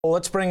Well,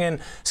 let's bring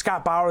in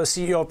Scott Bauer, the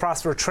CEO of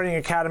Prosper Trading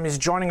Academy. He's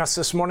joining us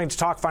this morning to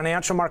talk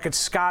financial markets.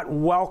 Scott,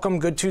 welcome.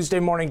 Good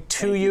Tuesday morning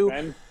to you.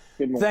 Ben.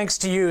 Good morning. Thanks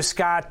to you,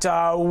 Scott.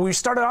 We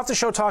started off the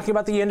show talking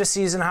about the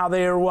indices and how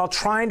they are,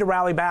 trying to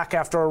rally back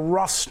after a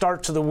rough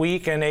start to the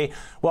week and a,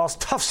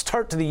 tough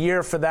start to the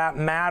year for that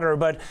matter.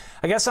 But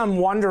I guess I'm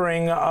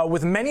wondering,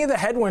 with many of the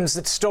headwinds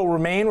that still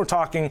remain, we're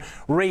talking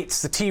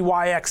rates, the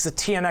TYX, the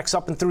TNX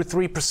up and through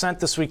 3%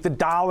 this week, the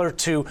dollar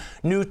to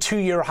new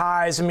two-year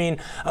highs. I mean,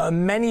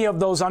 many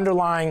of those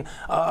underlying,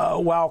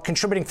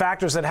 contributing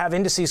factors that have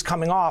indices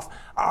coming off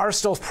are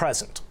still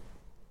present.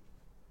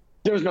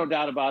 There's no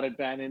doubt about it,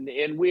 Ben.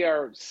 And we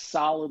are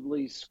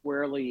solidly,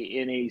 squarely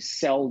in a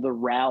sell the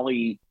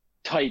rally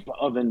type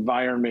of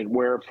environment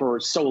where for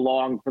so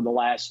long, for the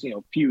last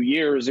few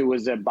years, it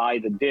was a buy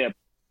the dip.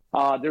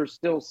 There's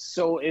still,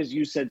 as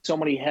you said, so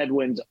many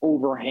headwinds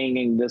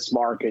overhanging this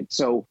market.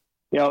 So,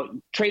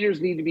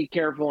 traders need to be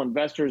careful.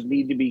 Investors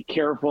need to be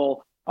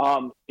careful.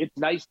 It's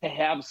nice to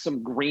have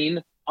some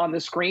green on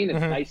the screen. It's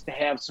nice to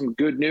have some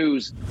good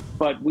news,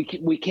 but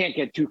we can't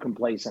get too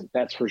complacent.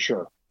 That's for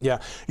sure. Yeah.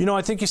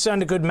 I think you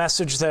send a good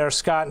message there,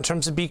 Scott, in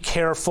terms of be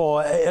careful.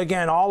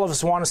 Again, all of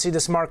us want to see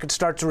this market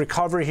start to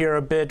recover here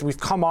a bit. We've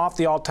come off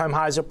the all-time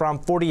highs up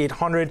around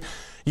 4,800.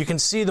 You can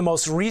see the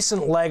most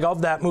recent leg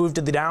of that move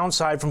to the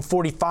downside from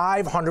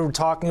 4,500. We're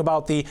talking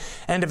about the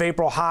end of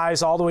April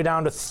highs all the way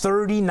down to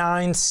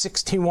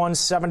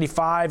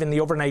 39.6175 in the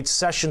overnight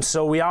session.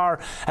 So we are,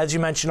 as you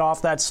mentioned,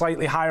 off that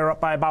slightly higher, up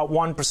by about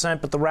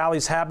 1%, but the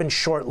rallies have been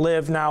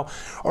short-lived. Now,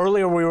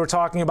 earlier we were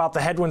talking about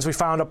the headwinds we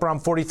found up around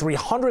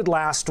 4,300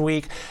 last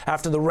week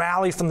after the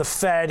rally from the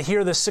Fed.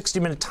 Here, the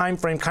 60-minute time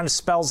frame kind of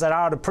spells that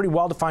out, a pretty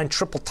well-defined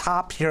triple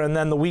top here, and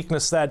then the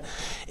weakness that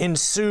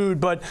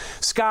ensued. But,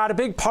 Scott, a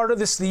big part of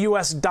this, the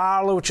U.S.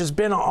 dollar, which has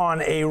been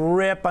on a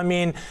rip. I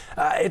mean,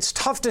 it's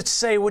tough to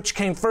say which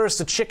came first,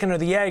 the chicken or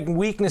the egg.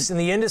 Weakness in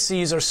the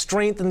indices or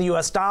strength in the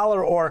U.S.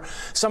 dollar or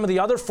some of the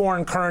other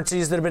foreign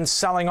currencies that have been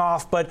selling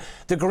off. But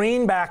the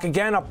greenback,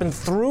 again, up and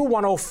through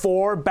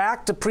 104,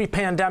 back to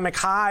pre-pandemic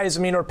highs,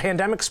 or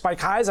pandemic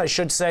spike highs, I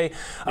should say,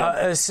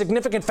 a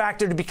significant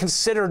factor to be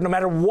considered no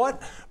matter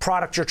what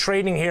product you're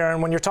trading here. And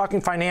when you're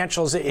talking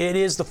financials, it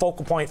is the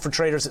focal point for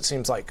traders, it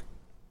seems like.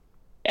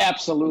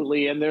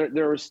 Absolutely. And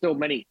there are still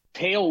many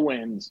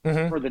tailwinds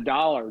for the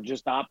dollar,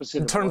 just opposite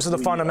in terms of the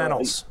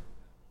fundamentals.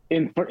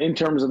 In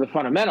terms of the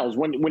fundamentals,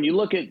 when you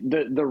look at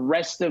the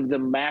rest of the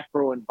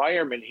macro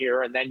environment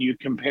here, and then you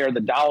compare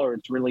the dollar,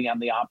 it's really on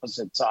the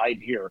opposite side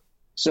here.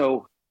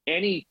 So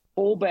any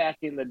pullback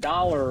in the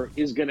dollar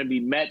is going to be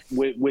met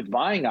with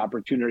buying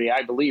opportunity,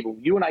 I believe.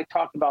 You and I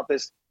talked about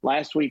this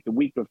last week, the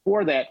week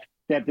before that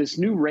this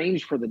new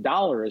range for the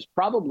dollar is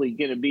probably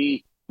going to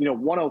be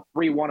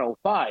 103,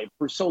 105.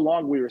 For so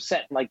long, we were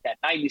set in like that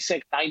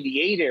 96,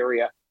 98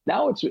 area.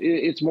 Now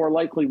it's more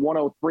likely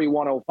 103,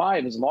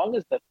 105. As long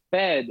as the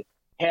Fed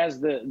has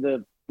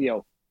the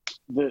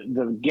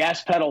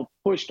gas pedal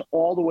pushed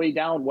all the way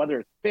down,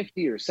 whether it's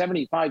 50 or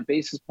 75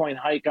 basis point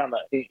hike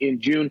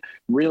in June,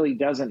 really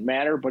doesn't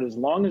matter. But as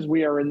long as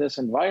we are in this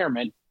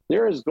environment,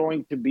 there is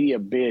going to be a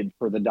bid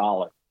for the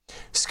dollar.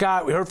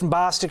 Scott, we heard from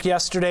Bostic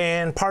yesterday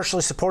and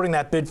partially supporting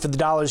that bid for the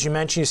dollar. As you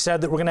mentioned, you said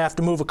that we're going to have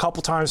to move a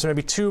couple times,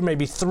 maybe two,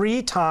 maybe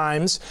three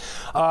times.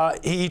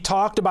 He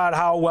talked about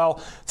how,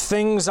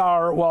 things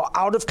are,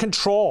 out of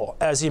control,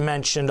 as he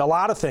mentioned. A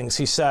lot of things,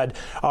 he said,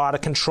 are out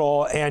of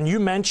control. And you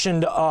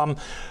mentioned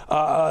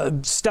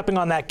stepping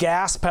on that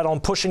gas pedal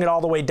and pushing it all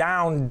the way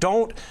down.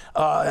 Don't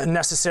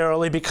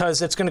necessarily,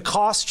 because it's going to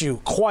cost you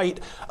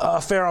quite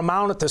a fair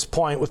amount at this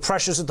point with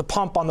pressures at the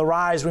pump on the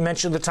rise. We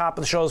mentioned at the top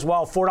of the show as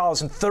well,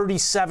 $4.37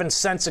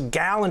 a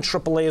gallon,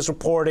 AAA is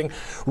reporting.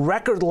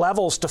 Record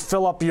levels to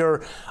fill up your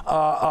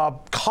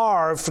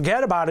car.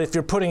 Forget about it if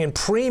you're putting in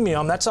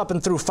premium. That's up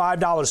and through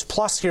 $5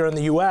 plus here in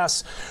the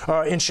U.S.,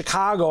 in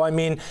Chicago.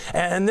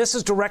 And this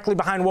is directly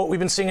behind what we've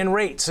been seeing in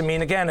rates.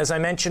 Again, as I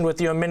mentioned with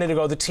you a minute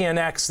ago, the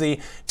TNX, the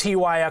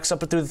TYX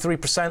up and through the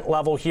 3%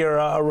 level here,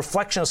 a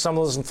reflection of some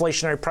of those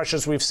inflationary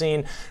pressures we've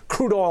seen.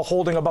 Crude oil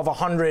holding above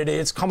 100.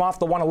 It's come off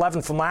the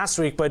 111 from last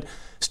week, but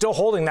still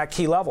holding that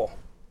key level.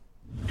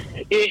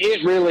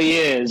 It really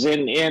is.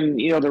 And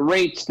the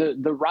rates,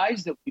 the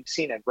rise that we've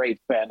seen at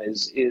rates, Ben,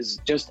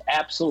 is just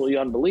absolutely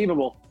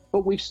unbelievable.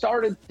 But we've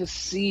started to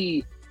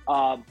see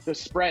the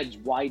spreads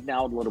widen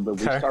out a little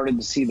bit. We've started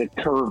to see the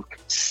curve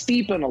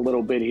steepen a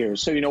little bit here.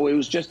 So, it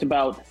was just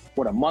about,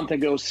 a month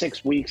ago,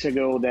 6 weeks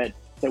ago that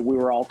we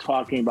were all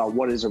talking about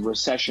what is a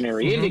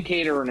recessionary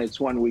indicator. And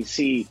it's when we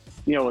see,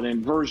 an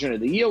inversion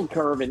of the yield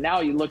curve. And now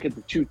you look at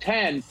the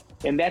 210.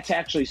 And that's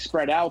actually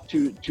spread out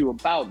to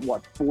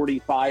about,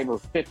 45 or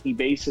 50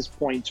 basis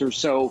points or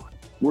so.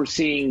 We're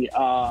seeing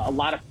a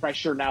lot of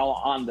pressure now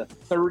on the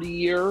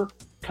 30-year,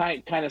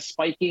 kind of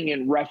spiking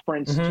in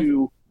reference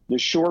to the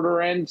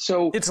shorter end.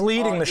 So it's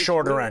leading the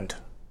shorter end.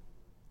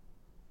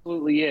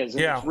 Absolutely is.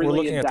 And yeah, it's really we're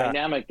looking a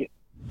dynamic.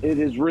 It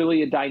is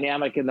really a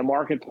dynamic in the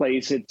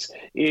marketplace.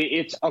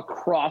 It's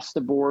across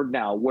the board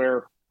now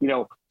where,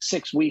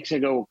 6 weeks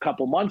ago, a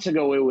couple months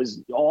ago, it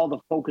was all the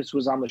focus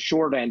was on the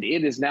short end.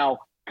 It is now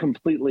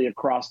completely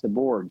across the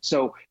board.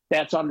 So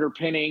that's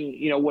underpinning,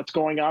 what's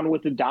going on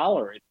with the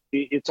dollar.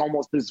 It's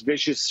almost this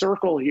vicious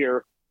circle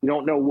here. You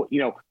don't know,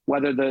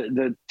 whether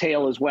the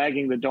tail is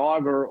wagging the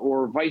dog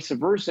or vice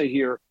versa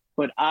here.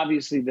 But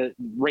obviously the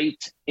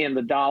rate and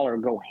the dollar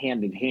go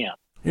hand in hand.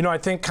 I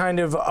think kind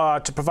of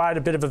to provide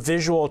a bit of a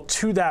visual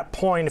to that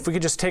point, if we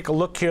could just take a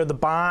look here, the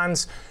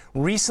bonds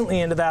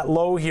recently into that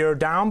low here,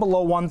 down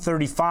below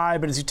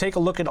 135. But as you take a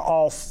look at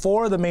all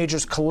four of the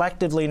majors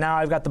collectively, now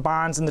I've got the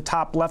bonds in the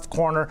top left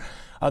corner,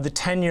 the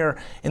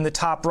 10-year in the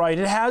top right.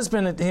 It has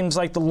been, it seems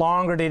like, the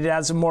longer dated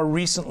as of more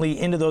recently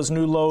into those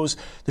new lows.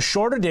 The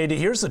shorter dated,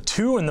 here's the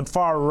 2 in the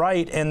far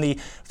right and the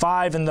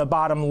 5 in the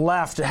bottom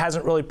left. It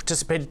hasn't really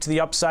participated to the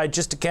upside.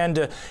 Just again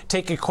to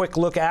take a quick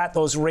look at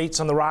those rates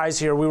on the rise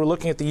here. We were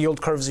looking at the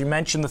yield curve, as you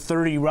mentioned, the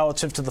 30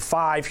 relative to the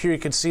 5. Here you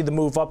can see the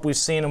move up we've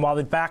seen, and while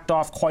they backed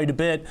off quite a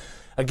bit,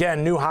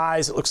 again, new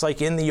highs, it looks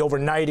like in the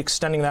overnight,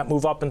 extending that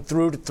move up and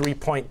through to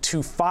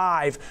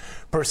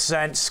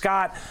 3.25%.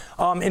 Scott,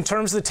 in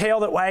terms of the tail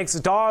that wags the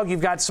dog,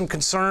 you've got some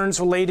concerns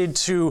related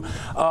to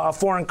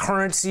foreign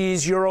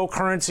currencies, euro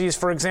currencies,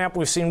 for example.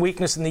 We've seen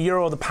weakness in the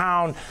euro, the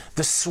pound,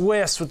 the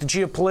Swiss with the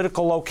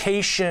geopolitical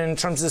location in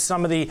terms of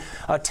some of the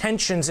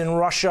tensions in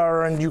Russia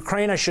or in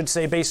Ukraine, I should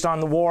say, based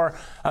on the war,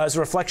 as a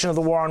reflection of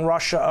the war on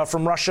Russia,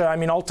 from Russia. I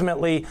mean,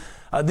 ultimately,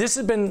 this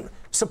has been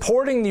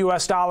supporting the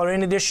U.S. dollar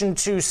in addition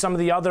to some of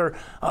the other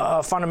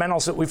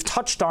fundamentals that we've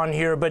touched on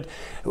here. But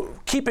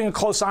keeping a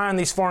close eye on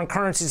these foreign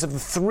currencies, of the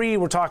three,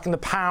 we're talking the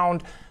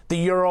pound, the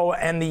euro,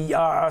 and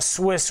the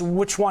Swiss.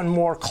 Which one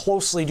more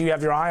closely do you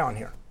have your eye on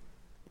here?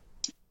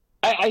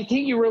 I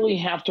think you really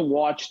have to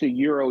watch the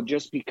euro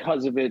just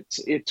because of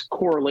its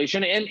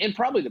correlation, and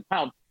probably the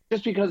pound,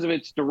 just because of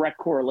its direct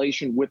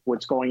correlation with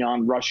what's going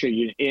on Russia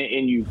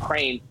in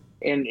Ukraine,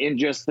 and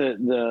just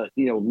the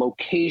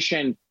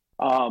location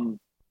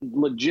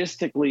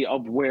logistically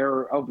of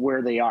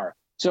where they are.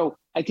 So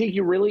I think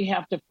you really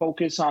have to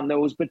focus on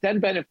those. But then,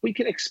 Ben, if we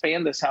could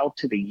expand this out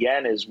to the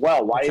yen as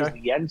well, why is the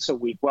yen so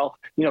weak? Well,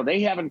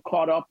 they haven't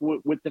caught up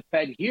with the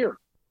Fed here,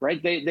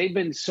 right? They've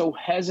been so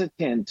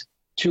hesitant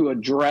to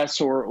address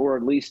or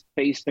at least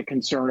face the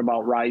concern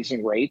about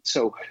rising rates.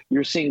 So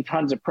you're seeing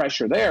tons of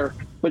pressure there.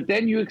 But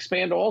then you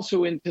expand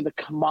also into the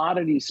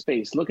commodity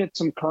space. Look at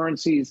some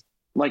currencies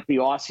like the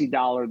Aussie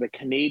dollar, the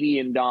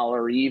Canadian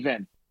dollar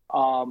even.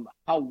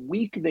 How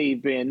weak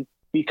they've been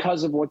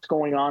because of what's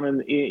going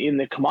on in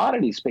the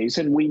commodity space.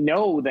 And we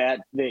know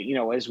that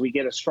as we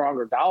get a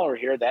stronger dollar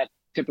here, that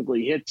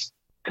typically hits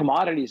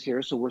commodities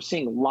here. So we're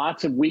seeing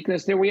lots of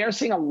weakness there. We are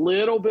seeing a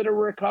little bit of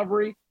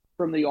recovery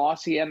from the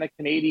Aussie and the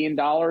Canadian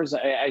dollars.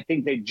 I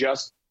think they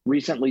just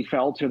recently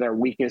fell to their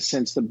weakest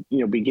since the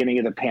beginning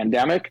of the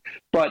pandemic.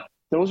 But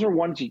those are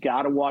ones you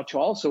got to watch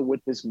also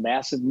with this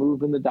massive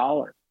move in the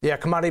dollar. Yeah,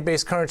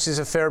 commodity-based currencies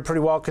have fared pretty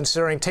well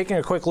considering. Taking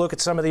a quick look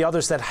at some of the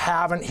others that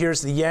haven't,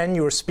 here's the yen.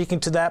 You were speaking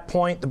to that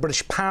point. The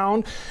British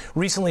pound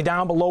recently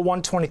down below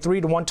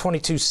 123 to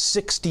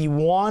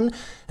 122.61.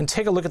 And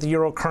take a look at the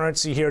euro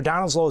currency here,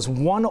 down as low as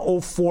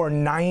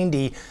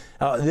 104.90.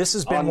 This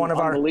has been one of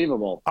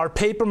our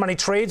paper money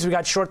trades. We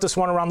got short this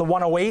one around the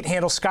 108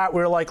 handle. Scott,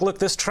 we were like, look,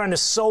 this trend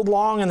is so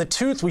long in the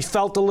tooth. We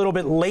felt a little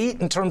bit late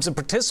in terms of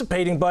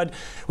participating, but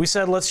we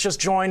said, let's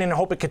just join and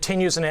hope it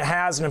continues, and it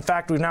has. And in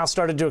fact, we've now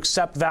started to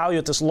accept value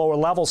at this lower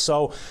level.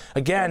 So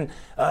again,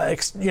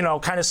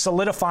 kind of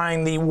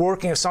solidifying the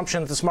working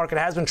assumption that this market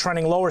has been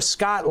trending lower.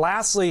 Scott,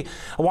 lastly,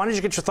 I wanted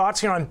to get your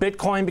thoughts here on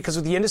Bitcoin, because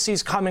with the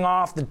indices coming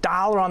off, the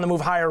dollar on the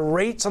move higher,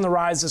 rates on the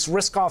rise, this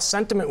risk-off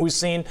sentiment we've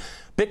seen,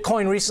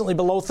 Bitcoin recently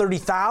below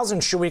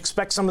 30,000. Should we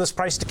expect some of this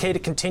price decay to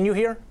continue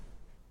here?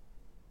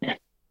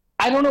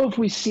 I don't know if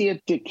we see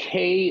it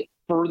decay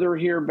further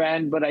here,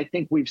 Ben, but I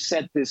think we've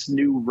set this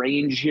new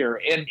range here.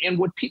 And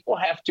what people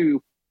have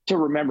to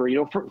remember,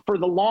 for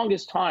the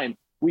longest time,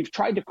 we've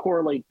tried to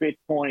correlate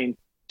Bitcoin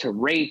to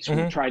rates.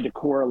 We've tried to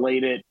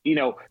correlate it,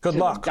 to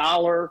the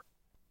dollar,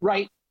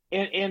 right?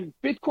 And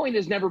Bitcoin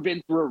has never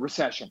been through a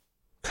recession.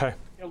 Okay.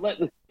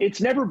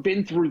 It's never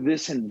been through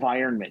this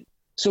environment.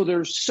 So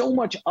there's so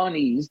much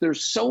unease.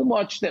 There's so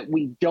much that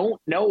we don't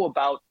know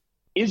about.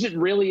 Is it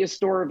really a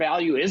store of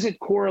value? Is it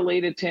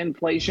correlated to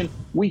inflation?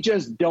 We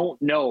just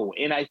don't know.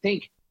 And I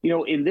think,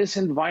 in this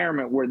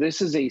environment where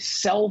this is a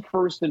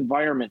sell-first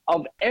environment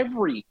of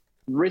every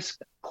risk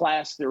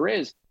class there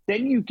is,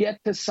 then you get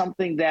to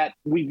something that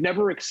we've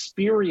never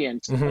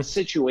experienced a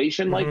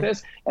situation like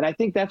this. And I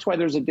think that's why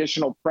there's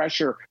additional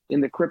pressure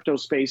in the crypto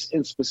space,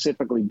 and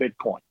specifically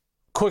Bitcoin.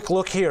 Quick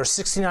look here,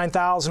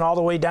 69,000 all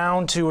the way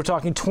down to, we're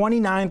talking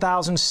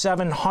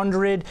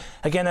 29,700.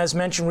 Again, as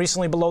mentioned,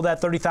 recently below that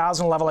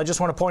 30,000 level. I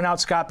just want to point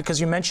out, Scott, because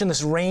you mentioned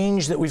this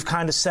range that we've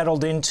kind of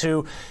settled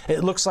into.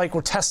 It looks like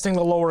we're testing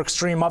the lower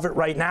extreme of it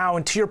right now.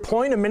 And to your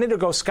point a minute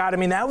ago, Scott, I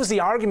mean, that was the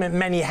argument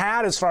many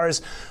had as far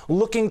as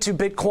looking to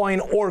Bitcoin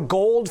or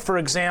gold, for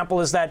example,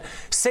 is that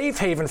safe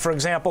haven, for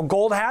example.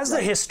 Gold has the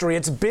history.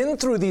 It's been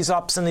through these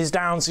ups and these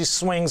downs, these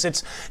swings.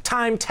 It's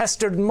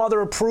time-tested,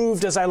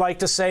 mother-approved, as I like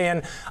to say,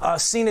 and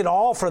seen it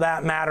all for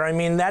that matter. I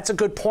mean, that's a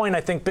good point.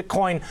 I think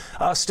Bitcoin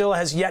still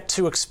has yet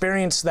to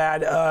experience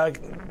that.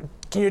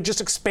 Can you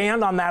just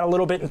expand on that a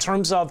little bit in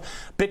terms of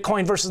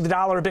Bitcoin versus the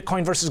dollar,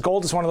 Bitcoin versus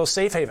gold is one of those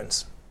safe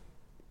havens?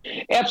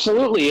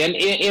 Absolutely.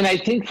 And I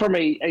think from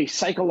a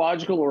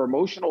psychological or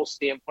emotional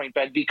standpoint,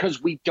 Ben,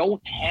 because we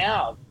don't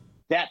have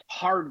that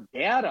hard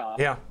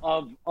data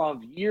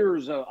of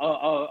years,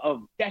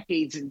 of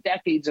decades and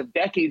decades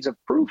of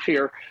proof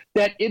here,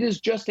 that it is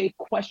just a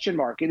question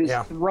mark. It is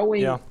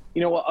throwing,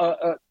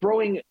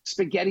 throwing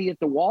spaghetti at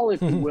the wall,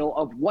 if you will,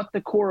 of what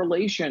the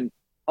correlation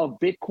of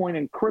Bitcoin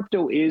and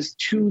crypto is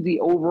to the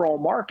overall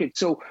market.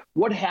 So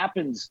what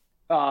happens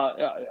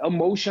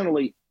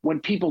emotionally when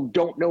people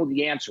don't know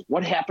the answer?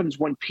 What happens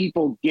when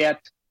people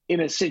get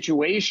in a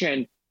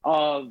situation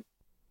of,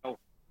 which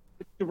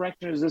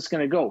direction is this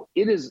going to go?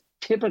 It is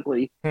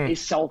typically a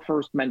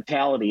sell-first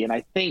mentality, and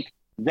I think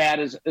that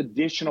is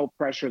additional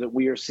pressure that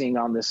we are seeing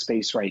on this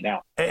space right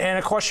now. And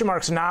a question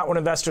mark's not what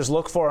investors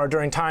look for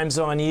during times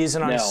of unease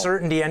and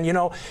uncertainty. And,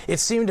 it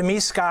seemed to me,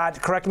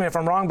 Scott, correct me if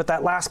I'm wrong, but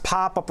that last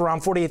pop up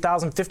around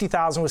 48,000,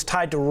 50,000 was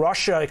tied to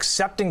Russia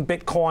accepting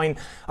Bitcoin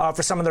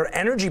for some of their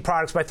energy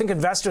products. But I think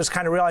investors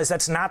kind of realize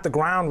that's not the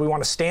ground we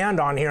want to stand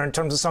on here in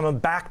terms of some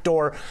of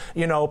backdoor,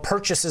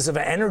 purchases of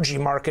energy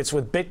markets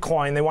with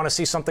Bitcoin. They want to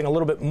see something a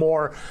little bit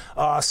more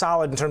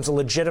solid in terms of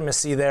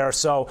legitimacy there.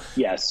 So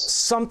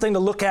something to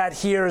look at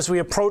here as we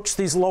approach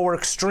these lower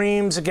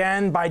extremes.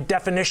 Again, by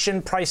definition,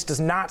 price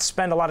does not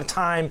spend a lot of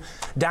time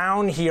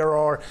down here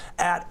or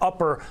at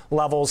upper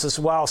levels as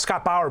well.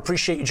 Scott Bauer,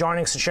 appreciate you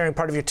joining us and sharing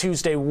part of your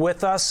Tuesday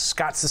with us.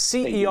 Scott's the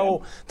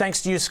CEO.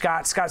 Thanks to you,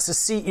 Scott. Scott's the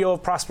CEO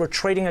of Prosper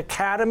Trading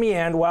Academy.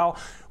 And, we'll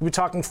be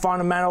talking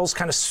fundamentals,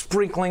 kind of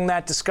sprinkling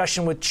that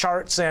discussion with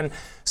charts and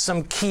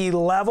some key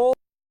levels.